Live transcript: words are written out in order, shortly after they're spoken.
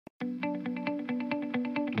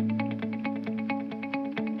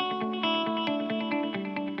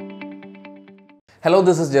Hello,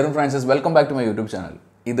 this is Jerin. Welcome back to my YouTube channel.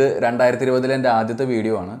 This is 2020 എൻ്റെ ആദ്യത്തെ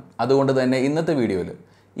video ആണ്. അതുകൊണ്ട് തന്നെ ഇന്നത്തെ വീഡിയോയിൽ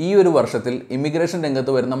ഈ ഒരു വർഷത്തിൽ ഇമിഗ്രേഷൻ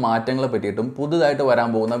രംഗത്ത് വരുന്ന മാറ്റങ്ങളെ പറ്റിയിട്ടും പുതുതായിട്ട് വരാൻ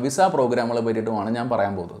പോകുന്ന വിസ പ്രോഗ്രാമുകളെ പറ്റിയിട്ടുമാണ് ഞാൻ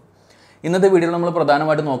പറയാൻ പോകുന്നത്. ഇന്നത്തെ വീഡിയോയിൽ നമ്മൾ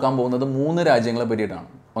പ്രധാനമായിട്ട് നോക്കാൻ പോകുന്നത് മൂന്ന് രാജ്യങ്ങളെ പറ്റിയിട്ടാണ്.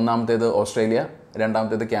 ഒന്നാമത്തേത് ഓസ്ട്രേലിയ,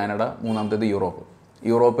 രണ്ടാമത്തേത് കാനഡ, മൂന്നാമത്തേത് യൂറോപ്പ്.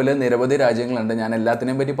 യൂറോപ്പിൽ നിരവധി രാജ്യങ്ങളുണ്ട്. ഞാൻ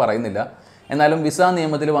എല്ലാത്തിനെയും പറ്റി പറയുന്നില്ല. എന്നാലും വിസ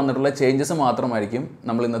നിയമത്തിൽ വന്നിട്ടുള്ള ചേഞ്ചസ് മാത്രമായിരിക്കും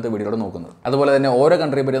നമ്മൾ ഇന്നത്തെ വീഡിയോയിൽ നോക്കുന്നത്. അതുപോലെ തന്നെ ഓരോ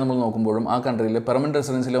കൺട്രിയെ പറ്റി നമ്മൾ നോക്കുമ്പോഴും ആ കൺട്രിയിൽ പെർമനന്റ്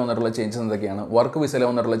റെസിഡൻസിൽ വന്നിട്ടുള്ള ചേഞ്ചസ് എന്തൊക്കെയാണ്, വർക്ക് വിസയിൽ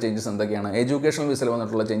വന്നിട്ടുള്ള ചേഞ്ചസ് എന്തൊക്കെയാണ്, എഡ്യൂക്കേഷണൽ വിസയിൽ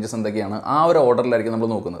വന്നിട്ടുള്ള ചേഞ്ചസ് എന്തൊക്കെയാണ്, ആ ഒരു ഓർഡറിലായിരിക്കും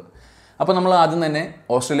നമ്മൾ നോക്കുന്നത്. അപ്പോൾ നമ്മൾ ആദ്യം തന്നെ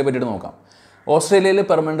ഓസ്ട്രേലിയയെ പറ്റിയിട്ട് നോക്കാം. ഓസ്ട്രേലിയയിൽ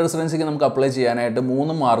പെർമനന്റ് റെസിഡൻസിക്ക് നമുക്ക് അപ്ലൈ ചെയ്യാനായിട്ട്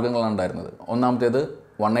മൂന്ന് മാർഗ്ഗങ്ങളാണ് ഉണ്ടായിരുന്നത്. ഒന്നാമത്തേത്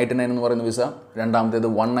 189 എന്ന് പറയുന്ന വിസ, രണ്ടാമത്തേത്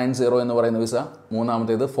 190 എന്ന് പറയുന്ന വിസ,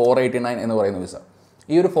 മൂന്നാമത്തേത് 489 എന്ന് പറയുന്ന വിസ.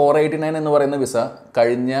 ഈ ഒരു 489 എന്ന് പറയുന്ന വിസ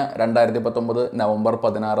കഴിഞ്ഞ 2019 നവംബർ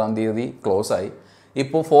 16 ക്ലോസ് ആയി.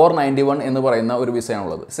 ഇപ്പോൾ 491 എന്ന് പറയുന്ന ഒരു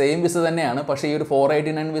വിസയാണുള്ളത്. സെയിം വിസ തന്നെയാണ്, പക്ഷേ ഈ ഒരു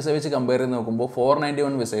 489 വിസ വെച്ച് കമ്പയർ ചെയ്ത് നോക്കുമ്പോൾ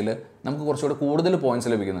 491 വിസയിൽ നമുക്ക് കുറച്ചുകൂടെ കൂടുതൽ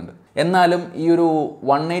പോയിന്റ്സ് ലഭിക്കുന്നുണ്ട്. എന്നാലും ഈ ഒരു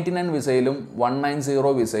 189 വിസയിലും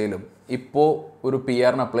 190 വിസയിലും ഇപ്പോൾ ഒരു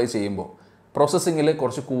PR അപ്ലൈ ചെയ്യുമ്പോൾ പ്രോസസ്സിങ്ങിൽ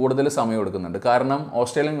കുറച്ച് കൂടുതൽ സമയം എടുക്കുന്നുണ്ട്. കാരണം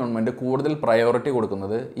ഓസ്ട്രേലിയൻ ഗവൺമെൻറ് കൂടുതൽ പ്രയോറിറ്റി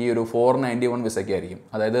കൊടുക്കുന്നത് ഈ ഒരു 491 വിസയ്ക്കായിരിക്കും,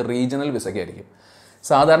 അതായത് റീജിയണൽ വിസയ്ക്കായിരിക്കും.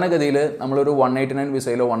 സാധാരണഗതിയിൽ നമ്മളൊരു 189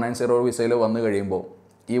 വിസയിലോ 190 വിസയിലോ വന്നു കഴിയുമ്പോൾ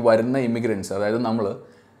ഈ വരുന്ന ഇമിഗ്രൻസ്, അതായത് നമ്മൾ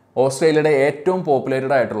ഓസ്ട്രേലിയയുടെ ഏറ്റവും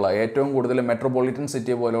പോപ്പുലേറ്റഡ് ആയിട്ടുള്ള ഏറ്റവും കൂടുതൽ മെട്രോപൊളിറ്റൻ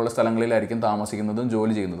സിറ്റി പോലെയുള്ള സ്ഥലങ്ങളിലായിരിക്കും താമസിക്കുന്നതും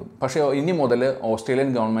ജോലി ചെയ്യുന്നതും. പക്ഷേ ഇനി മുതൽ ഓസ്ട്രേലിയൻ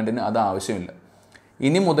ഗവൺമെൻറ്റിന് അത് ആവശ്യമില്ല.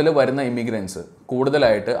 ഇനി മുതൽ വരുന്ന ഇമിഗ്രൻസ്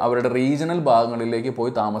കൂടുതലായിട്ട് അവരുടെ റീജിയണൽ ഭാഗങ്ങളിലേക്ക്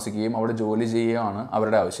പോയി താമസിക്കുകയും അവിടെ ജോലി ചെയ്യുകയാണ്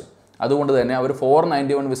അവരുടെ ആവശ്യം. അതുകൊണ്ട് തന്നെ അവർ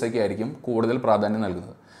 491 വിസയ്ക്കായിരിക്കും കൂടുതൽ പ്രാധാന്യം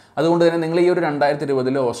നൽകുന്നത്. അതുകൊണ്ട് തന്നെ നിങ്ങൾ ഈ ഒരു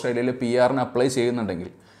 2020 ഓസ്ട്രേലിയയിൽ PR അപ്ലൈ ചെയ്യുന്നുണ്ടെങ്കിൽ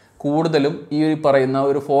കൂടുതലും ഈ പറയുന്ന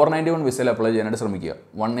ഒരു 491 വിസയിൽ അപ്ലൈ ചെയ്യാനായിട്ട് ശ്രമിക്കുക.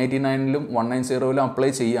 189ലും 190ലും അപ്ലൈ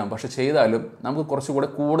ചെയ്യാം, പക്ഷേ ചെയ്താലും നമുക്ക് കുറച്ചുകൂടെ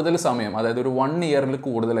കൂടുതൽ സമയം, അതായത് ഒരു 1 ഇയറിൽ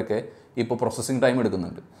കൂടുതലൊക്കെ ഇപ്പോൾ പ്രോസസ്സിംഗ് ടൈം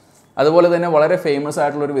എടുക്കുന്നുണ്ട്. അതുപോലെ തന്നെ വളരെ ഫേമസ്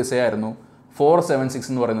ആയിട്ടുള്ളൊരു വിസയായിരുന്നു 476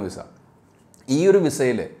 എന്ന് പറയുന്ന വിസ. ഈ ഒരു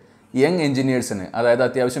വിസയിൽ യങ് എഞ്ചിനീയേഴ്സിന്, അതായത്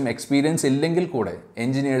അത്യാവശ്യം എക്സ്പീരിയൻസ് ഇല്ലെങ്കിൽ കൂടെ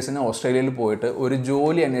എഞ്ചിനീയേഴ്സിന് ഓസ്ട്രേലിയയിൽ പോയിട്ട് ഒരു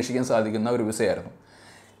ജോലി അന്വേഷിക്കാൻ സാധിക്കുന്ന ഒരു വിസയായിരുന്നു.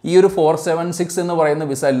 ഈ ഒരു 476 എന്ന് പറയുന്ന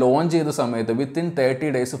വിസ ലോഞ്ച് ചെയ്ത സമയത്ത് വിത്തിൻ 30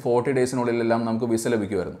 ഡേയ്സ് 40 ഡേയ്സിനുള്ളിലെല്ലാം നമുക്ക് വിസ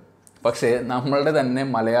ലഭിക്കുമായിരുന്നു. പക്ഷേ നമ്മളുടെ തന്നെ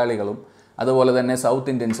മലയാളികളും അതുപോലെ തന്നെ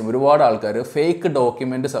സൗത്ത് ഇന്ത്യൻസും ഒരുപാട് ആൾക്കാർ ഫേക്ക്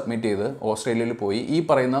ഡോക്യുമെൻ്റ് സബ്മിറ്റ് ചെയ്ത് ഓസ്ട്രേലിയയിൽ പോയി ഈ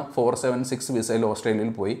പറയുന്ന 476 വിസയിൽ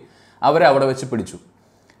ഓസ്ട്രേലിയയിൽ പോയി അവരെ അവിടെ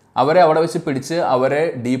വെച്ച് പിടിച്ച് അവരെ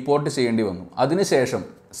ഡീപ്പോർട്ട് ചെയ്യേണ്ടി വന്നു. അതിനുശേഷം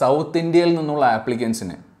സൗത്ത് ഇന്ത്യയിൽ നിന്നുള്ള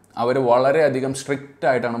ആപ്ലിക്കൻസിനെ അവർ വളരെയധികം സ്ട്രിക്റ്റ്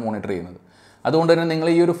ആയിട്ടാണ് മോണിറ്റർ ചെയ്യുന്നത്. അതുകൊണ്ട് തന്നെ നിങ്ങൾ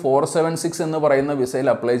ഈ ഒരു 476 എന്ന് പറയുന്ന വിസയിൽ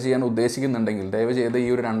അപ്ലൈ ചെയ്യാൻ ഉദ്ദേശിക്കുന്നുണ്ടെങ്കിൽ ദയവ് ചെയ്ത് ഈ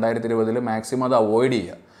ഒരു 2020 മാക്സിമം അത് അവോയ്ഡ്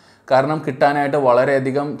ചെയ്യുക. കാരണം കിട്ടാനായിട്ട്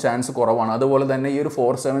വളരെയധികം ചാൻസ് കുറവാണ്. അതുപോലെ തന്നെ ഈ ഒരു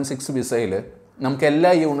 476 വിസയിൽ നമുക്ക്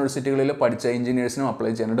എല്ലാ യൂണിവേഴ്സിറ്റികളിൽ പഠിച്ച എഞ്ചിനീയേഴ്സിനും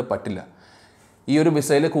അപ്ലൈ ചെയ്യാനായിട്ട് പറ്റില്ല. ഈ ഒരു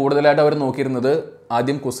വിസയിൽ കൂടുതലായിട്ട് അവർ നോക്കിയിരുന്നത്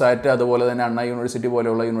ആദ്യം കുസാറ്റ് അതുപോലെ തന്നെ അണ്ണാ യൂണിവേഴ്സിറ്റി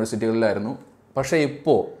പോലെയുള്ള യൂണിവേഴ്സിറ്റികളിലായിരുന്നു. പക്ഷേ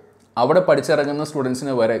ഇപ്പോൾ അവിടെ പഠിച്ചിറങ്ങുന്ന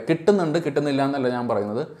സ്റ്റുഡൻസിന് വരെ കിട്ടുന്നില്ല എന്നല്ല ഞാൻ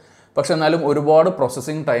പറയുന്നത്, പക്ഷെ എന്നാലും ഒരുപാട്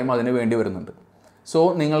പ്രോസസ്സിങ് ടൈം അതിന് വേണ്ടി വരുന്നുണ്ട്. സോ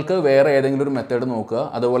നിങ്ങൾക്ക് വേറെ ഏതെങ്കിലും ഒരു മെത്തേഡ് നോക്കുക.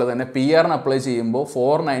 അതുപോലെ തന്നെ PR അപ്ലൈ ചെയ്യുമ്പോൾ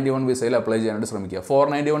 491 വിസയിൽ അപ്ലൈ ചെയ്യാനായിട്ട് ശ്രമിക്കുക.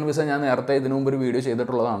 491 വിസ ഞാൻ നേരത്തെ ഇതിനു മുമ്പ് ഒരു വീഡിയോ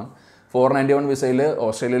ചെയ്തിട്ടുള്ളതാണ്. 491 വിസയിൽ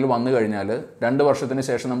ഓസ്ട്രേലിയയിൽ വന്നു കഴിഞ്ഞാൽ 2 വർഷത്തിന്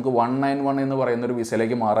ശേഷം നമുക്ക് 191 എന്ന് പറയുന്ന ഒരു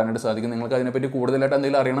വിസയിലേക്ക് മാറാനായിട്ട് സാധിക്കും. നിങ്ങൾക്ക് അതിനെപ്പറ്റി കൂടുതലായിട്ട്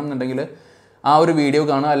എന്തെങ്കിലും അറിയണം എന്നുണ്ടെങ്കിൽ ആ ഒരു വീഡിയോ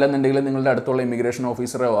കാണുക, അല്ലെന്നുണ്ടെങ്കിൽ നിങ്ങളുടെ അടുത്തുള്ള ഇമിഗ്രേഷൻ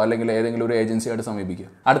ഓഫീസറോ അല്ലെങ്കിൽ ഏതെങ്കിലും ഒരു ഏജൻസിയായിട്ട് സമീപിക്കുക.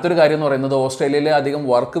 അടുത്തൊരു കാര്യം എന്ന് പറയുന്നത് ഓസ്ട്രേലിയയിലെ അധികം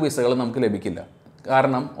വർക്ക് വിസകൾ നമുക്ക് ലഭിക്കില്ല.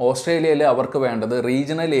 കാരണം ഓസ്ട്രേലിയയിൽ അവർക്ക് വേണ്ടത്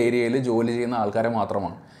റീജിയണൽ ഏരിയയിൽ ജോലി ചെയ്യുന്ന ആൾക്കാരെ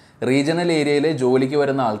മാത്രമാണ്. റീജിയണൽ ഏരിയയിൽ ജോലിക്ക്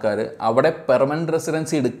വരുന്ന ആൾക്കാർ അവിടെ പെർമനന്റ്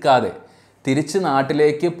റെസിഡൻസി എടുക്കാതെ തിരിച്ച്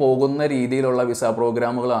നാട്ടിലേക്ക് പോകുന്ന രീതിയിലുള്ള വിസ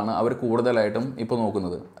പ്രോഗ്രാമുകളാണ് അവർ കൂടുതലായിട്ടും ഇപ്പോൾ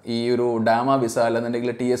നോക്കുന്നത്. ഈ ഒരു ഡാമ വിസ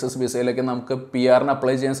അല്ലെന്നുണ്ടെങ്കിൽ TSS വിസയിലൊക്കെ നമുക്ക് PR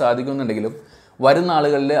അപ്ലൈ ചെയ്യാൻ സാധിക്കുന്നുണ്ടെങ്കിലും വരുന്ന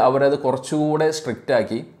ആളുകളിൽ അവരത് കുറച്ചുകൂടെ സ്ട്രിക്റ്റ്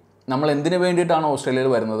ആക്കി നമ്മൾ എന്തിനു വേണ്ടിയിട്ടാണ് ഓസ്ട്രേലിയയിൽ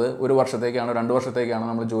വരുന്നത്, 1 വർഷത്തേക്കാണോ 2 വർഷത്തേക്കാണോ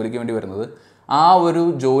നമ്മൾ ജോലിക്ക് വേണ്ടി വരുന്നത്, ആ ഒരു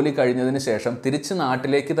ജോലി കഴിഞ്ഞതിന് ശേഷം തിരിച്ച്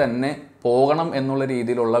നാട്ടിലേക്ക് തന്നെ പോകണം എന്നുള്ള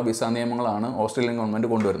രീതിയിലുള്ള വിസ നിയമങ്ങളാണ് ഓസ്ട്രേലിയൻ ഗവൺമെൻറ്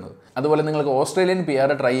കൊണ്ടുവരുന്നത്. അതുപോലെ നിങ്ങൾക്ക് ഓസ്ട്രേലിയൻ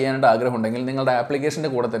PR ട്രൈ ചെയ്യാനായിട്ട് ആഗ്രഹമുണ്ടെങ്കിൽ നിങ്ങളുടെ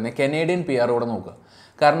ആപ്ലിക്കേഷൻ്റെ കൂടെ തന്നെ കനേഡിയൻ PR കൂടെ നോക്കുക.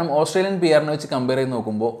 കാരണം ഓസ്ട്രേലിയൻ PR വെച്ച് കമ്പയർ ചെയ്ത്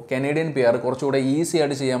നോക്കുമ്പോൾ കനേഡിയൻ PR കുറച്ചുകൂടെ ഈസി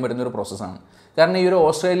ആയിട്ട് ചെയ്യാൻ പറ്റുന്ന ഒരു പ്രോസസ്സാണ്. കാരണം ഈ ഒരു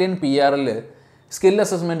ഓസ്ട്രേലിയൻ PRൽ സ്കിൽ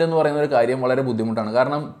അസസ്മെൻറ്റ് എന്ന് പറയുന്ന ഒരു കാര്യം വളരെ ബുദ്ധിമുട്ടാണ്.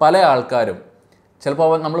 കാരണം പല ആൾക്കാരും ചിലപ്പോൾ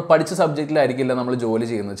നമ്മൾ പഠിച്ച സബ്ജക്റ്റിലായിരിക്കില്ല നമ്മൾ ജോലി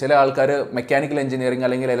ചെയ്യുന്നത്. ചില ആൾക്കാർ മെക്കാനിക്കൽ എഞ്ചിനീയറിംഗ്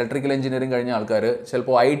അല്ലെങ്കിൽ ഇലക്ട്രിക്കൽ എഞ്ചിനീയറിംഗ് കഴിഞ്ഞ ആൾക്കാർ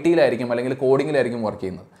ചിലപ്പോൾ IT-യിലായിരിക്കും അല്ലെങ്കിൽ കോഡിങ്ങിലായിരിക്കും വർക്ക്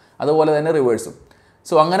ചെയ്യുന്നത്. അതുപോലെ തന്നെ റിവേഴ്സും.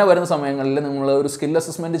 സോ അങ്ങനെ വരുന്ന സമയങ്ങളിൽ നമ്മൾ ഒരു സ്കിൽ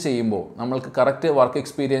അസസ്മെൻറ്റ് ചെയ്യുമ്പോൾ നമ്മൾക്ക് കറക്റ്റ് വർക്ക്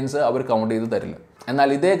എക്സ്പീരിയൻസ് അവർ കൗണ്ട് ചെയ്ത് തരില്ല.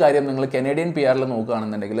 എന്നാൽ ഇതേ കാര്യം നിങ്ങൾ കനേഡിയൻ PRൽ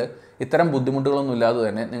നോക്കുകയാണെന്നുണ്ടെങ്കിൽ ഇത്തരം ബുദ്ധിമുട്ടുകളൊന്നും ഇല്ലാതെ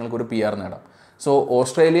തന്നെ നിങ്ങൾക്കൊരു PR നേടാം. സോ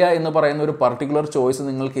ഓസ്ട്രേലിയ എന്ന് പറയുന്ന ഒരു പർട്ടിക്കുലർ ചോയ്സ്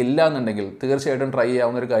നിങ്ങൾക്ക് ഇല്ല എന്നുണ്ടെങ്കിൽ തീർച്ചയായിട്ടും ട്രൈ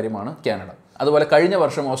ചെയ്യാവുന്ന ഒരു കാര്യമാണ് കാനഡ. അതുപോലെ കഴിഞ്ഞ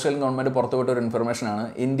വർഷം ഓസ്ട്രേലിയൻ ഗവൺമെൻറ് പുറത്തുവിട്ട ഒരു ഇൻഫർമേഷനാണ്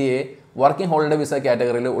ഇന്ത്യയെ വർക്കിംഗ് ഹോളിഡേ വിസ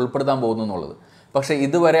കാറ്റഗറിയിൽ ഉൾപ്പെടുത്താൻ പോകുന്നു എന്നുള്ളത്. പക്ഷേ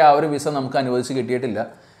ഇതുവരെ ആ ഒരു വിസ നമുക്ക് അനുവദിച്ച് കിട്ടിയിട്ടില്ല.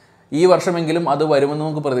 ഈ വർഷമെങ്കിലും അത് വരുമെന്ന്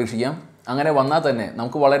നമുക്ക് പ്രതീക്ഷിക്കാം. അങ്ങനെ വന്നാൽ തന്നെ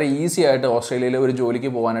നമുക്ക് വളരെ ഈസി ആയിട്ട് ഓസ്ട്രേലിയയിൽ ഒരു ജോലിക്ക്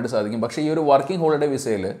പോകാനായിട്ട് സാധിക്കും. പക്ഷേ ഈ ഒരു വർക്കിംഗ് ഹോളിഡേ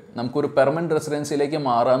വിസയിൽ നമുക്കൊരു പെർമനൻറ്റ് റെസിഡൻസിയിലേക്ക്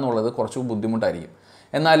മാറുക എന്നുള്ളത് കുറച്ച് ബുദ്ധിമുട്ടായിരിക്കും.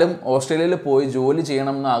 എന്നാലും ഓസ്ട്രേലിയയിൽ പോയി ജോലി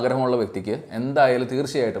ചെയ്യണം എന്ന ആഗ്രഹമുള്ള വ്യക്തിക്ക് എന്തായാലും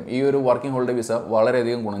തീർച്ചയായിട്ടും ഈ ഒരു വർക്കിംഗ് ഹോളിഡേ വിസ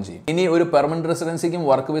വളരെയധികം ഗുണം ചെയ്യും. ഇനി ഒരു പെർമനൻറ്റ് റെസിഡൻസിക്കും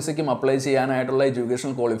വർക്ക് വിസയ്ക്കും അപ്ലൈ ചെയ്യാനായിട്ടുള്ള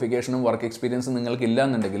എഡ്യൂക്കേഷണൽ ക്വാളിഫിക്കേഷനും വർക്ക് എക്സ്പീരിയൻസും നിങ്ങൾക്ക് ഇല്ല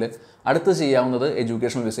എന്നുണ്ടെങ്കിൽ അടുത്ത് ചെയ്യാവുന്നത്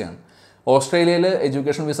എഡ്യൂക്കേഷണൽ വിസയാണ്. ഓസ്ട്രേലിയയിൽ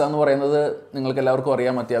എഡ്യൂക്കേഷൻ വിസ എന്ന് പറയുന്നത് നിങ്ങൾക്ക് എല്ലാവർക്കും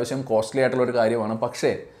അറിയാം, അത്യാവശ്യം കോസ്റ്റ്ലി ആയിട്ടുള്ള ഒരു കാര്യമാണ്.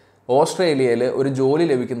 പക്ഷേ ഓസ്ട്രേലിയയിൽ ഒരു ജോലി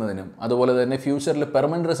ലഭിക്കുന്നതിനും അതുപോലെ തന്നെ ഫ്യൂച്ചറിൽ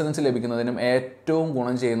പെർമനൻറ്റ് റെസിഡൻസ് ലഭിക്കുന്നതിനും ഏറ്റവും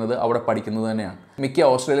ഗുണം ചെയ്യുന്നത് അവിടെ പഠിക്കുന്നത് തന്നെയാണ്. മിക്ക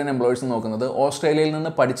ഓസ്ട്രേലിയൻ എംപ്ലോയീസും നോക്കുന്നത് ഓസ്ട്രേലിയയിൽ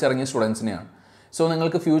നിന്ന് പഠിച്ചിറങ്ങിയ സ്റ്റുഡൻസിനെയാണ്. സോ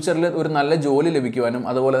നിങ്ങൾക്ക് ഫ്യൂച്ചറിൽ ഒരു നല്ല ജോലി ലഭിക്കുവാനും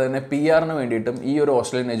അതുപോലെ തന്നെ PR-ന് വേണ്ടിയിട്ടും ഈ ഒരു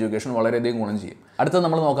ഓസ്ട്രേലിയൻ എഡ്യൂക്കേഷൻ വളരെയധികം ഗുണം ചെയ്യും. അടുത്ത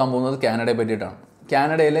നമ്മൾ നോക്കാൻ പോകുന്നത് കാനഡയെ പറ്റിയിട്ടാണ്.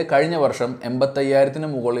 കാനഡയിൽ കഴിഞ്ഞ വർഷം 85,000-ന്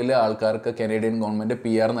മുകളിൽ ആൾക്കാർക്ക് കനേഡിയൻ ഗവൺമെൻറ്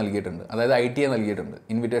PR നൽകിയിട്ടുണ്ട്, അതായത് ITA നൽകിയിട്ടുണ്ട്,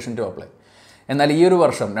 ഇൻവിറ്റേഷൻ ടു അപ്ലൈ. എന്നാൽ ഈ ഒരു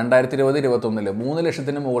വർഷം 2020-21 3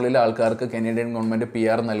 ലക്ഷത്തിന് മുകളിൽ ആൾക്കാർക്ക് കനേഡിയൻ ഗവൺമെൻറ്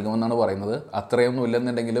PR നൽകുമെന്നാണ് പറയുന്നത്. അത്രയൊന്നും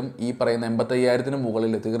ഇല്ലെന്നുണ്ടെങ്കിലും ഈ പറയുന്ന 85,000-ന്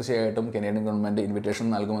മുകളിൽ തീർച്ചയായിട്ടും കനേഡിയൻ ഗവൺമെൻറ് ഇൻവിറ്റേഷൻ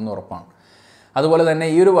നൽകുമെന്ന് ഉറപ്പാണ്. അതുപോലെ തന്നെ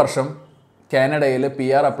ഈ ഒരു വർഷം കാനഡയിൽ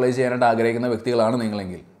PR അപ്ലൈ ചെയ്യാനായിട്ട് ആഗ്രഹിക്കുന്ന വ്യക്തികളാണ്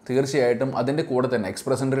നിങ്ങളെങ്കിൽ തീർച്ചയായിട്ടും അതിൻ്റെ കൂടെ തന്നെ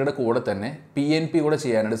എക്സ്പ്രസ് എൻട്രിയുടെ കൂടെ തന്നെ PNP കൂടെ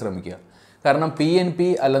ചെയ്യാനായിട്ട് ശ്രമിക്കുക. കാരണം PNP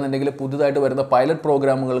അല്ലെന്നുണ്ടെങ്കിൽ പുതുതായിട്ട് വരുന്ന പൈലറ്റ്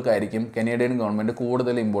പ്രോഗ്രാമുകൾക്കായിരിക്കും കനേഡിയൻ ഗവൺമെൻറ്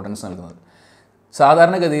കൂടുതൽ ഇമ്പോർട്ടൻസ് നൽകുന്നത്.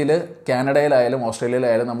 സാധാരണഗതിയിൽ കാനഡയിലായാലും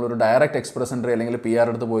ഓസ്ട്രേലിയയിലായാലും നമ്മളൊരു ഡയറക്റ്റ് എക്സ്പ്രസ് എൻട്രി അല്ലെങ്കിൽ PR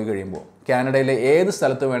എടുത്ത് പോയി കഴിയുമ്പോൾ കാനഡയിലെ ഏത്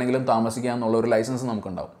സ്ഥലത്ത് വേണമെങ്കിലും താമസിക്കാം എന്നുള്ള ഒരു ലൈസൻസ്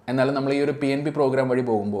നമുക്കുണ്ടാവും. എന്നാലും നമ്മൾ ഈ ഒരു PNP പ്രോഗ്രാം വഴി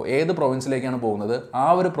പോകുമ്പോൾ ഏത് പ്രൊവിൻസിലേക്കാണ് പോകുന്നത് ആ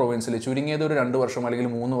ഒരു പ്രൊവിൻസിൽ ചുരുങ്ങിയത് ഒരു 2 വർഷം അല്ലെങ്കിൽ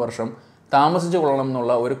 3 വർഷം താമസിച്ച് കൊള്ളണം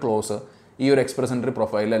എന്നുള്ള ഒരു ക്ലോസ് ഈ ഒരു എക്സ്പ്രസ് എൻട്രി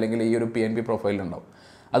പ്രൊഫൈൽ അല്ലെങ്കിൽ ഈ ഒരു PNP പ്രൊഫൈലിലുണ്ടാവും.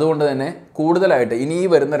 അതുകൊണ്ട് തന്നെ കൂടുതലായിട്ട് ഇനി ഈ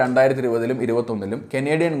വരുന്ന 2020-ലും 2021-ലും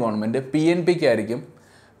കനേഡിയൻ ഗവൺമെൻറ് PNPക്കായിരിക്കും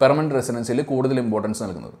പെർമനൻറ്റ് റെസിഡൻസിയിൽ കൂടുതൽ ഇമ്പോർട്ടൻസ്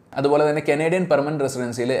നൽകുന്നത്. അതുപോലെ തന്നെ കനേഡിയൻ പെർമനൻറ്റ്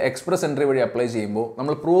റെസിഡൻസിയിൽ എക്സ്പ്രസ് എൻട്രി വഴി അപ്ലൈ ചെയ്യുമ്പോൾ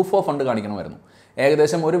നമ്മൾ പ്രൂഫ് ഓഫ് ഫണ്ട് കാണിക്കണമായിരുന്നു.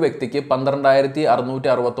 ഏകദേശം ഒരു വ്യക്തിക്ക്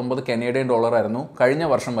 12,669 കനേഡിയൻ ഡോളർ ആയിരുന്നു കഴിഞ്ഞ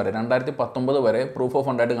വർഷം വരെ 2019 വരെ പ്രൂഫ് ഓഫ്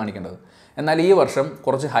ഫണ്ടായിട്ട് കാണിക്കേണ്ടത്. എന്നാൽ ഈ വർഷം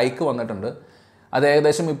കുറച്ച് ഹൈക്ക് വന്നിട്ടുണ്ട്. അത്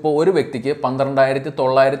ഏകദേശം ഇപ്പോൾ ഒരു വ്യക്തിക്ക്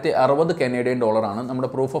 12,960 കനേഡിയൻ ഡോളറാണ് നമ്മുടെ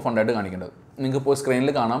പ്രൂഫ് ഓഫ് ഫണ്ടായിട്ട് കാണിക്കേണ്ടത്. നിങ്ങൾക്കിപ്പോൾ സ്ക്രീനിൽ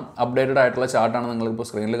കാണാം, അപ്ഡേറ്റഡ് ആയിട്ടുള്ള ചാർട്ടാണ് നിങ്ങളിപ്പോൾ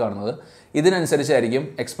സ്ക്രീനിൽ കാണുന്നത്. ഇതിനനുസരിച്ചായിരിക്കും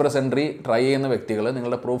എക്സ്പ്രസ് എൻട്രി ട്രൈ ചെയ്യുന്ന വ്യക്തികൾ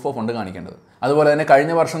നിങ്ങളുടെ പ്രൂഫ് ഓഫ് ഫണ്ട് കാണിക്കേണ്ടത്. അതുപോലെ തന്നെ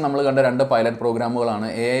കഴിഞ്ഞ വർഷം നമ്മൾ കണ്ട 2 പൈലറ്റ് പ്രോഗ്രാമുകളാണ്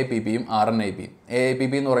AIPPയും RNIPയും.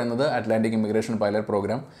 AIPP എന്ന് പറയുന്നത് അറ്റ്ലാന്റിക് ഇമിഗ്രേഷൻ പൈലറ്റ്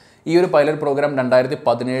പ്രോഗ്രാം. ഈ ഒരു പൈലറ്റ് പ്രോഗ്രാം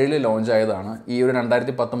 2017 ലോഞ്ച് ആയതാണ്. ഈ ഒരു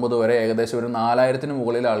 2019 വരെ ഏകദേശം ഒരു 4,000-ന്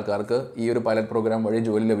മുകളിൽ ആൾക്കാർക്ക് ഈ ഒരു പൈലറ്റ് പ്രോഗ്രാം വഴി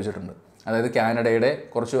ജോലി ലഭിച്ചിട്ടുണ്ട്. അതായത് കാനഡയുടെ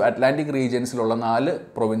കുറച്ച് അറ്റ്ലാന്റിക് റീജിയൻസിലുള്ള 4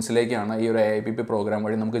 പ്രൊവിൻസിലേക്കാണ് ഈ ഒരു AIPP പ്രോഗ്രാം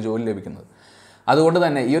വഴി നമുക്ക് ജോലി ലഭിക്കുന്നത്. അതുകൊണ്ട്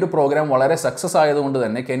തന്നെ ഈ ഒരു പ്രോഗ്രാം വളരെ സക്സസ് ആയതുകൊണ്ട്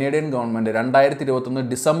തന്നെ കനേഡിയൻ ഗവൺമെൻറ് 2021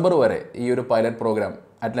 ഡിസംബർ വരെ ഈ ഒരു pilot programme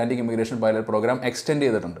Atlantic immigration pilot programme extend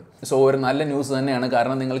ചെയ്തിട്ടുണ്ട്. സോ ഒരു നല്ല ന്യൂസ് തന്നെയാണ്.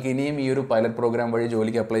 കാരണം നിങ്ങൾക്ക് ഇനിയും ഈ ഒരു പൈലറ്റ് പ്രോഗ്രാം വഴി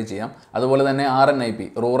ജോലിക്ക് അപ്ലൈ ചെയ്യാം. അതുപോലെ തന്നെ RNIP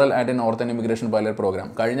rural and northern immigration pilot programme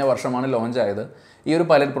കഴിഞ്ഞ വർഷമാണ് ലോഞ്ച് ആയത്. ഈ ഒരു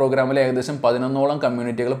പൈലറ്റ് പ്രോഗ്രാമിൽ ഏകദേശം 11ഓളം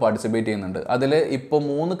കമ്മ്യൂണിറ്റികൾ പാർട്ടിസിപ്പേറ്റ് ചെയ്യുന്നുണ്ട്. അതിൽ ഇപ്പോൾ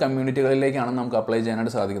 3 കമ്മ്യൂണിറ്റികളിലേക്കാണ് നമുക്ക് അപ്ലൈ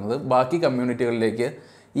ചെയ്യാനായിട്ട് സാധിക്കുന്നത്. ബാക്കി കമ്മ്യൂണിറ്റികളിലേക്ക്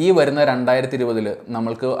ഈ വരുന്ന 2020-ൽ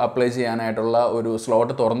നമ്മൾക്ക് അപ്ലൈ ചെയ്യാനായിട്ടുള്ള ഒരു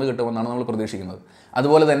സ്ലോട്ട് തുറന്നു കിട്ടുമെന്നാണ് നമ്മൾ പ്രതീക്ഷിക്കുന്നത്.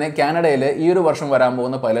 അതുപോലെ തന്നെ കാനഡയിൽ ഈ ഒരു വർഷം വരാൻ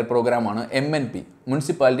പോകുന്ന പൈലറ്റ് പ്രോഗ്രാമാണ് MNP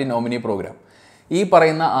മുനിസിപ്പാലിറ്റി നോമിനി പ്രോഗ്രാം. ഈ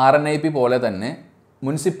പറയുന്ന RNIP പോലെ തന്നെ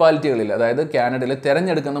മുനിസിപ്പാലിറ്റികളിൽ, അതായത് കാനഡയിൽ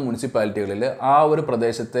തിരഞ്ഞെടുക്കുന്ന മുനിസിപ്പാലിറ്റികളിൽ ആ ഒരു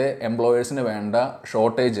പ്രദേശത്തെ എംപ്ലോയേഴ്സിന് വേണ്ട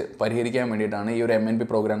ഷോർട്ടേജ് പരിഹരിക്കാൻ വേണ്ടിയിട്ടാണ് ഈ ഒരു MNP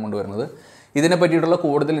പ്രോഗ്രാം കൊണ്ടുവരുന്നത്. ഇതിനെ പറ്റിയിട്ടുള്ള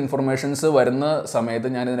കൂടുതൽ ഇൻഫർമേഷൻസ് വരുന്ന സമയത്ത്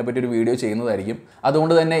ഞാൻ ഇതിനെപ്പറ്റി ഒരു വീഡിയോ ചെയ്യുന്നതായിരിക്കും.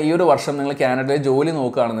 അതുകൊണ്ട് തന്നെ ഈ ഒരു വർഷം നിങ്ങൾ കാനഡയിൽ ജോലി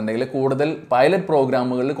നോക്കുകയാണെന്നുണ്ടെങ്കിൽ കൂടുതൽ പൈലറ്റ്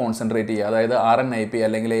പ്രോഗ്രാമുകളിൽ കോൺസെൻട്രേറ്റ് ചെയ്യുക. അതായത് RNIP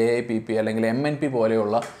അല്ലെങ്കിൽ AIPP അല്ലെങ്കിൽ MNP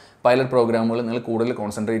പോലെയുള്ള പൈലറ്റ് പ്രോഗ്രാമുകൾ നിങ്ങൾ കൂടുതൽ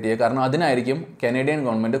കോൺസെൻട്രേറ്റ് ചെയ്യുക. കാരണം അതിനായിരിക്കും കനേഡിയൻ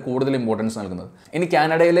ഗവൺമെൻറ് കൂടുതൽ ഇമ്പോർട്ടൻസ് നൽകുന്നത്. ഇനി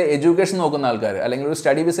കാനഡയിലെ എഡ്യൂക്കേഷൻ നോക്കുന്ന ആൾക്കാർ അല്ലെങ്കിൽ ഒരു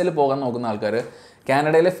സ്റ്റഡി വിസയിൽ പോകാൻ നോക്കുന്ന ആൾക്കാർ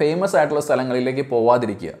കാനഡയിലെ ഫേമസ് ആയിട്ടുള്ള സ്ഥലങ്ങളിലേക്ക്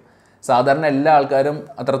പോവാതിരിക്കുക. സാധാരണ എല്ലാ ആൾക്കാരും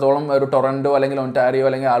അത്രത്തോളം ഒരു ടൊറൻറ്റോ അല്ലെങ്കിൽ ഒൻറ്റാരിയോ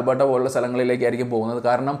അല്ലെങ്കിൽ ആൽബർട്ട പോലുള്ള സ്ഥലങ്ങളിലേക്കായിരിക്കും പോകുന്നത്.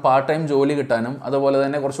 കാരണം പാർട്ട് ടൈം ജോലി കിട്ടാനും അതുപോലെ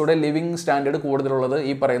തന്നെ കുറച്ചുകൂടെ ലിവിങ് സ്റ്റാൻഡേർഡ് കൂടുതലുള്ളത്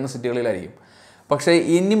ഈ പറയുന്ന സിറ്റികളിലായിരിക്കും. പക്ഷേ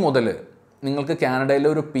ഇനി മുതൽ നിങ്ങൾക്ക് കാനഡയിൽ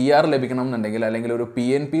ഒരു PR ലഭിക്കണം എന്നുണ്ടെങ്കിൽ അല്ലെങ്കിൽ ഒരു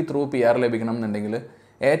PNP ത്രൂ PR ലഭിക്കണം എന്നുണ്ടെങ്കിൽ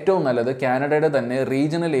ഏറ്റവും നല്ലത് കാനഡയുടെ തന്നെ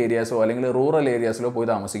റീജിയണൽ ഏരിയാസോ അല്ലെങ്കിൽ റൂറൽ ഏരിയാസിലോ പോയി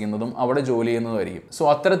താമസിക്കുന്നതും അവിടെ ജോലി ചെയ്യുന്നതുമായിരിക്കും. സോ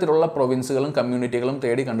അത്തരത്തിലുള്ള പ്രൊവിൻസുകളും കമ്മ്യൂണിറ്റികളും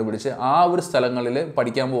തേടി കണ്ടുപിടിച്ച് ആ ഒരു സ്ഥലങ്ങളിൽ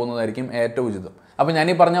പഠിക്കാൻ പോകുന്നതായിരിക്കും ഏറ്റവും ഉചിതം. അപ്പോൾ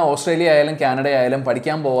ഞാനീ പറഞ്ഞ ഓസ്ട്രേലിയ ആയാലും കാനഡ ആയാലും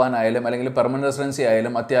പഠിക്കാൻ പോകാനായാലും അല്ലെങ്കിൽ പെർമനന്റ് റെസിഡൻസി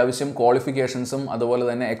ആയാലും അത്യാവശ്യം ക്വാളിഫിക്കേഷൻസും അതുപോലെ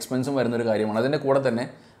തന്നെ എക്സ്പെൻസും വരുന്നൊരു കാര്യമാണ്. അതിൻ്റെ കൂടെ തന്നെ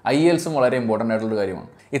IELTS വളരെ ഇമ്പോർട്ടൻ്റ് ആയിട്ടുള്ളൊരു കാര്യമാണ്.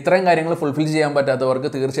 ഇത്രയും കാര്യങ്ങൾ ഫുൾഫിൽ ചെയ്യാൻ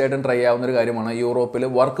പറ്റാത്തവർക്ക് തീർച്ചയായിട്ടും ട്രൈ ആവുന്നൊരു കാര്യമാണ് യൂറോപ്പിൽ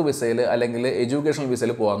വർക്ക് വിസയിൽ അല്ലെങ്കിൽ എഡ്യൂക്കേഷണൽ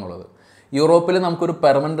വിസയിൽ പോകാമെന്നുള്ളത്. യൂറോപ്പിൽ നമുക്കൊരു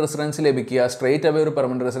പെർമനൻറ്റ് റെസിഡൻസ് ലഭിക്കുക, സ്ട്രേറ്റ് അവേ ഒരു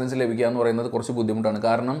പെർമനൻറ്റ് റെസിഡൻസ് ലഭിക്കുക എന്ന് പറയുന്നത് കുറച്ച് ബുദ്ധിമുട്ടാണ്.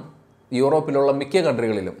 കാരണം യൂറോപ്പിലുള്ള മിക്ക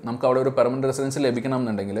കൺട്രികളിലും നമുക്ക് അവിടെ ഒരു പെർമനൻറ്റ് റെസിഡൻസ് ലഭിക്കണം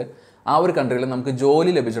എന്നുണ്ടെങ്കിൽ ആ ഒരു കൺട്രിയിൽ നമുക്ക്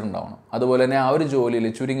ജോലി ലഭിച്ചിട്ടുണ്ടാവണം. അതുപോലെ തന്നെ ആ ഒരു ജോലിയിൽ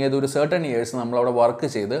ചുരുങ്ങിയത് ഒരു സർട്ടൺ ഇയേഴ്സ് നമ്മളവിടെ വർക്ക്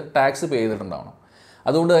ചെയ്ത് ടാക്സ് പേ ചെയ്തിട്ടുണ്ടാവണം.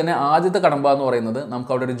 അതുകൊണ്ട് തന്നെ ആദ്യത്തെ കടമ്പ എന്ന് പറയുന്നത്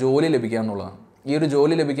നമുക്ക് അവിടെ ഒരു ജോലി ലഭിക്കുക എന്നുള്ളതാണ്. ഈ ഒരു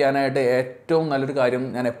ജോലി ലഭിക്കാനായിട്ട് ഏറ്റവും നല്ലൊരു കാര്യം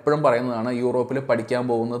ഞാൻ എപ്പോഴും പറയുന്നതാണ്, യൂറോപ്പിൽ പഠിക്കാൻ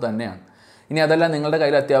പോകുന്നത് തന്നെയാണ്. ഇനി അതല്ല നിങ്ങളുടെ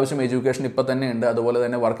കയ്യിൽ അത്യാവശ്യം എഡ്യൂക്കേഷൻ ഇപ്പോൾ തന്നെ ഉണ്ട്, അതുപോലെ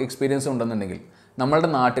തന്നെ വർക്ക് എക്സ്പീരിയൻസ് ഉണ്ടെന്നുണ്ടെങ്കിൽ നമ്മളുടെ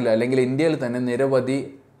നാട്ടിൽ അല്ലെങ്കിൽ ഇന്ത്യയിൽ തന്നെ നിരവധി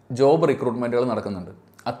ജോബ് റിക്രൂട്ട്മെൻറ്റുകൾ നടക്കുന്നുണ്ട്.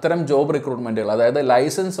 അത്തരം ജോബ് റിക്രൂട്ട്മെൻറ്റുകൾ, അതായത്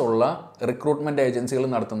ലൈസൻസ് ഉള്ള റിക്രൂട്ട്മെൻറ്റ് ഏജൻസികൾ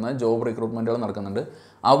നടത്തുന്ന ജോബ് റിക്രൂട്ട്മെൻറ്റുകൾ നടക്കുന്നുണ്ട്.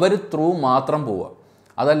 അവർ ത്രൂ മാത്രം പോവുക.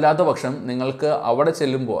 അതല്ലാത്ത പക്ഷം നിങ്ങൾക്ക് അവിടെ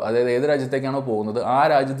ചെല്ലുമ്പോൾ, അതായത് ഏത് രാജ്യത്തേക്കാണോ പോകുന്നത് ആ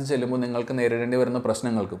രാജ്യത്ത് ചെല്ലുമ്പോൾ നിങ്ങൾക്ക് നേരിടേണ്ടി വരുന്ന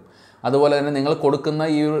പ്രശ്നങ്ങൾക്കും അതുപോലെ തന്നെ നിങ്ങൾ കൊടുക്കുന്ന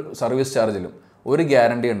ഈ ഒരു സർവീസ് ചാർജിലും ഒരു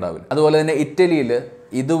ഗ്യാരണ്ടി ഉണ്ടാവില്ല. അതുപോലെ തന്നെ ഇറ്റലിയിൽ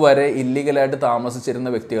ഇതുവരെ ഇല്ലീഗലായിട്ട് താമസിച്ചിരുന്ന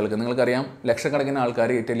വ്യക്തികൾക്ക്, നിങ്ങൾക്കറിയാം ലക്ഷക്കണക്കിന് ആൾക്കാർ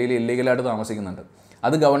ഇറ്റലിയിൽ ഇല്ലീഗലായിട്ട് താമസിക്കുന്നുണ്ട്.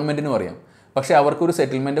 അത് ഗവൺമെൻറ്റിനും അറിയാം. പക്ഷേ അവർക്കൊരു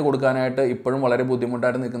സെറ്റിൽമെൻറ്റ് കൊടുക്കാനായിട്ട് ഇപ്പോഴും വളരെ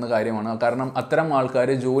ബുദ്ധിമുട്ടായിട്ട് നിൽക്കുന്ന കാര്യമാണ്. കാരണം അത്തരം ആൾക്കാർ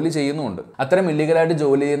ജോലി ചെയ്യുന്നുമുണ്ട്. അത്തരം ഇല്ലീഗലായിട്ട്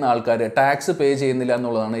ജോലി ചെയ്യുന്ന ആൾക്കാർ ടാക്സ് പേ ചെയ്യുന്നില്ല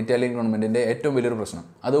എന്നുള്ളതാണ് ഇറ്റാലിയൻ ഗവൺമെൻറ്റിൻ്റെ ഏറ്റവും വലിയൊരു പ്രശ്നം.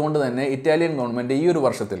 അതുകൊണ്ട് തന്നെ ഇറ്റാലിയൻ ഗവൺമെൻറ് ഈ ഒരു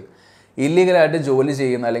വർഷത്തിൽ ഇല്ലീഗലായിട്ട് ജോലി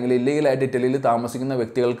ചെയ്യുന്ന അല്ലെങ്കിൽ ഇല്ലീഗലായിട്ട് ഇറ്റലിയിൽ താമസിക്കുന്ന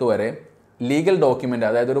വ്യക്തികൾക്ക് വരെ ലീഗൽ ഡോക്യുമെൻ്റ്,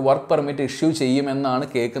 അതായത് ഒരു വർക്ക് പെർമിറ്റ് ഇഷ്യൂ ചെയ്യുമെന്നാണ്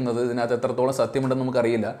കേൾക്കുന്നത്. ഇതിനകത്ത് എത്രത്തോളം സത്യമുണ്ടെന്ന്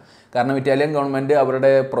നമുക്കറിയില്ല. കാരണം ഇറ്റാലിയൻ ഗവൺമെൻറ്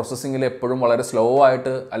അവരുടെ പ്രോസസ്സിങ്ങിൽ എപ്പോഴും വളരെ സ്ലോ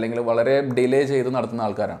ആയിട്ട് അല്ലെങ്കിൽ വളരെ ഡിലേ ചെയ്ത് നടത്തുന്ന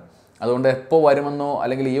ആൾക്കാരാണ്. അതുകൊണ്ട് എപ്പോൾ വരുമെന്നോ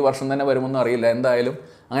അല്ലെങ്കിൽ ഈ വർഷം തന്നെ വരുമെന്നോ അറിയില്ല. എന്തായാലും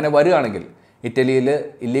അങ്ങനെ വരികയാണെങ്കിൽ ഇറ്റലിയിൽ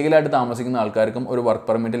ഇല്ലീഗലായിട്ട് താമസിക്കുന്ന ആൾക്കാർക്കും ഒരു വർക്ക്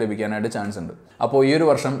പെർമിറ്റ് ലഭിക്കാനായിട്ട് ചാൻസ് ഉണ്ട്. അപ്പോൾ ഈ ഒരു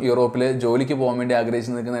വർഷം യൂറോപ്പിൽ ജോലിക്ക് പോകാൻ വേണ്ടി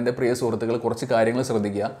ആഗ്രഹിച്ച് നിൽക്കുന്ന എൻ്റെ പ്രിയ സുഹൃത്തുക്കൾ കുറച്ച് കാര്യങ്ങൾ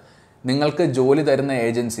ശ്രദ്ധിക്കുക. നിങ്ങൾക്ക് ജോലി തരുന്ന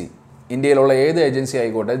ഏജൻസി, ഇന്ത്യയിലുള്ള ഏത് ഏജൻസി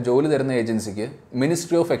ആയിക്കോട്ടെ, ജോലി തരുന്ന ഏജൻസിക്ക്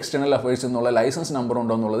മിനിസ്ട്രി ഓഫ് എക്സ്റ്റേണൽ അഫയേഴ്സ് എന്നുള്ള ലൈസൻസ് നമ്പർ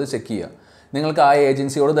ഉണ്ടോ എന്നുള്ളത് ചെക്ക് ചെയ്യുക. നിങ്ങൾക്ക് ആ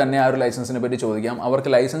ഏജൻസിയോട് തന്നെ ആ ഒരു ലൈസൻസിനെ പറ്റി ചോദിക്കാം.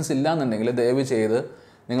 അവർക്ക് ലൈസൻസ് ഇല്ല എന്നുണ്ടെങ്കിൽ ദയവ് ചെയ്ത്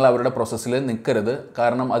നിങ്ങൾ അവരുടെ പ്രോസസ്സിൽ നിൽക്കരുത്.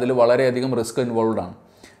 കാരണം അതിൽ വളരെയധികം റിസ്ക് ഇൻവോൾവ്ഡ് ആണ്.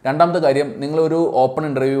 രണ്ടാമത്തെ കാര്യം, നിങ്ങളൊരു ഓപ്പൺ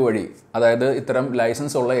ഇൻ്റർവ്യൂ വഴി, അതായത് ഇത്തരം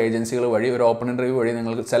ലൈസൻസ് ഉള്ള ഏജൻസികൾ വഴി ഒരു ഓപ്പൺ ഇൻ്റർവ്യൂ വഴി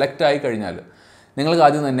നിങ്ങൾക്ക് സെലക്ട് ആയി കഴിഞ്ഞാൽ നിങ്ങൾക്ക്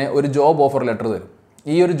ആദ്യം തന്നെ ഒരു ജോബ് ഓഫർ ലെറ്റർ തരും.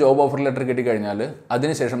 ഈ ഒരു ജോബ് ഓഫർ ലെറ്റർ കിട്ടിക്കഴിഞ്ഞാൽ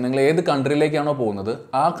അതിനുശേഷം നിങ്ങൾ ഏത് കൺട്രിയിലേക്കാണോ പോകുന്നത്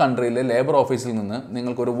ആ കൺട്രിയിലെ ലേബർ ഓഫീസിൽ നിന്ന്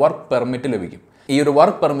നിങ്ങൾക്കൊരു വർക്ക് പെർമിറ്റ് ലഭിക്കും. ഈ ഒരു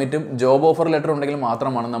വർക്ക് പെർമിറ്റും ജോബ് ഓഫർ ലെറ്റർ ഉണ്ടെങ്കിൽ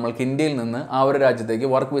മാത്രമാണ് നമ്മൾക്ക് ഇന്ത്യയിൽ നിന്ന് ആ ഒരു രാജ്യത്തേക്ക്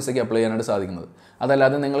വർക്ക് വിസയ്ക്ക് അപ്ലൈ ചെയ്യാനായിട്ട് സാധിക്കുന്നത്.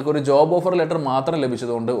 അതല്ലാതെ നിങ്ങൾക്കൊരു ജോബ് ഓഫർ ലെറ്റർ മാത്രം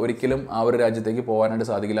ലഭിച്ചതുകൊണ്ട് ഒരിക്കലും ആ ഒരു രാജ്യത്തേക്ക് പോകാനായിട്ട്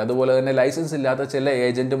സാധിക്കില്ല. അതുപോലെ തന്നെ ലൈസൻസ് ഇല്ലാത്ത ചില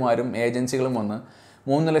ഏജൻറ്റുമാരും ഏജൻസികളും വന്ന്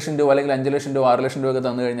 3 ലക്ഷം രൂപ അല്ലെങ്കിൽ 5 ലക്ഷം രൂപ 6 ലക്ഷം രൂപയൊക്കെ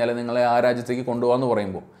തന്നു കഴിഞ്ഞാൽ നിങ്ങളെ ആ രാജ്യത്തേക്ക് കൊണ്ടുപോകാമെന്ന്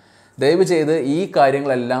പറയുമ്പോൾ ദയവ് ചെയ്ത് ഈ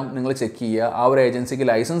കാര്യങ്ങളെല്ലാം നിങ്ങൾ ചെക്ക് ചെയ്യുക. ആ ഒരു ഏജൻസിക്ക്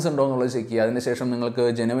ലൈസൻസ് ഉണ്ടോ എന്നുള്ളത് ചെക്ക് ചെയ്യുക. അതിനുശേഷം നിങ്ങൾക്ക്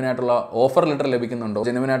ജെനുവിനായിട്ടുള്ള ഓഫർ ലെറ്റർ ലഭിക്കുന്നുണ്ടോ,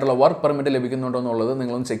 ജെനുവിനായിട്ടുള്ള വർക്ക് പെർമിറ്റ് ലഭിക്കുന്നുണ്ടോ എന്നുള്ളത്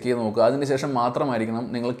നിങ്ങളൊന്ന് ചെക്ക് ചെയ്ത് നോക്കുക. അതിനുശേഷം മാത്രമായിരിക്കണം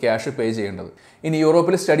നിങ്ങൾ ക്യാഷ് പേ ചെയ്യേണ്ടത്. ഇനി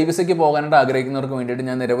യൂറോപ്പിൽ സ്റ്റഡി വിസയ്ക്ക് പോകാനായിട്ട് ആഗ്രഹിക്കുന്നവർക്ക് വേണ്ടിയിട്ട്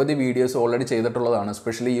ഞാൻ നിരവധി വീഡിയോസ് ഓൾറെഡി ചെയ്തിട്ടുള്ളതാണ്.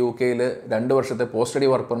 സ്പെഷ്യലി UK 2 വർഷത്തെ പോസ്റ്റ് സ്റ്റഡി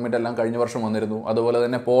വർക്ക് പെർമിറ്റ് എല്ലാം കഴിഞ്ഞ വർഷം വന്നിരുന്നു. അതുപോലെ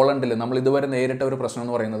തന്നെ പോളണ്ടിൽ നമ്മൾ ഇതുവരെ നേരിട്ട ഒരു പ്രശ്നം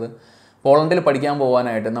എന്ന് പറയുന്നത്, പോളണ്ടിൽ പഠിക്കാൻ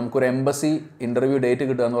പോകാനായിട്ട് നമുക്കൊരു എംബസി ഇൻ്റർവ്യൂ ഡേറ്റ്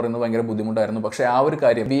കിട്ടുക എന്ന് പറയുന്നത് ഭയങ്കര ബുദ്ധിമുട്ടായിരുന്നു. പക്ഷേ ആ ഒരു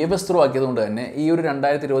കാര്യം BFS ത്രൂ ആക്കിയതുകൊണ്ട് തന്നെ ഈ ഒരു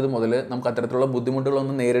 2020 മുതൽ നമുക്ക് അത്തരത്തിലുള്ള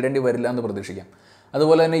ബുദ്ധിമുട്ടുകളൊന്നും നേരിടേണ്ടി വരില്ല എന്ന് പ്രതീക്ഷിക്കാം.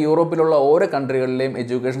 അതുപോലെ തന്നെ യൂറോപ്പിലുള്ള ഓരോ കൺട്രികളിലെയും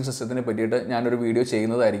എഡ്യൂക്കേഷൻ സിസ്റ്റത്തിനെ പറ്റിയിട്ട് ഞാനൊരു വീഡിയോ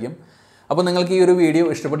ചെയ്യുന്നതായിരിക്കും. അപ്പോൾ നിങ്ങൾക്ക് ഈ ഒരു വീഡിയോ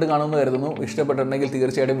ഇഷ്ടപ്പെട്ട് കാണുമെന്ന് കരുതുന്നു. ഇഷ്ടപ്പെട്ടിട്ടുണ്ടെങ്കിൽ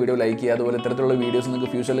തീർച്ചയായിട്ടും വീഡിയോ ലൈക്ക് ചെയ്യുക. അതുപോലെ ഇത്തരത്തിലുള്ള വീഡിയോസ്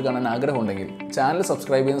നിങ്ങൾക്ക് ഫ്യൂച്ചറിൽ കാണാൻ ആഗ്രഹമുണ്ടെങ്കിൽ ചാനൽ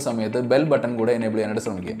സബ്സ്ക്രൈബ് ചെയ്യുന്ന സമയത്ത് ബെൽ ബട്ടൺ കൂടെ എനേബിൾ ചെയ്യാനായിട്ട്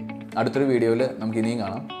ശ്രമിക്കുക. അടുത്തൊരു വീഡിയോയിൽ നമുക്ക് ഇനിയും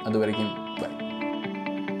കാണാം. അതുവരയ്ക്കും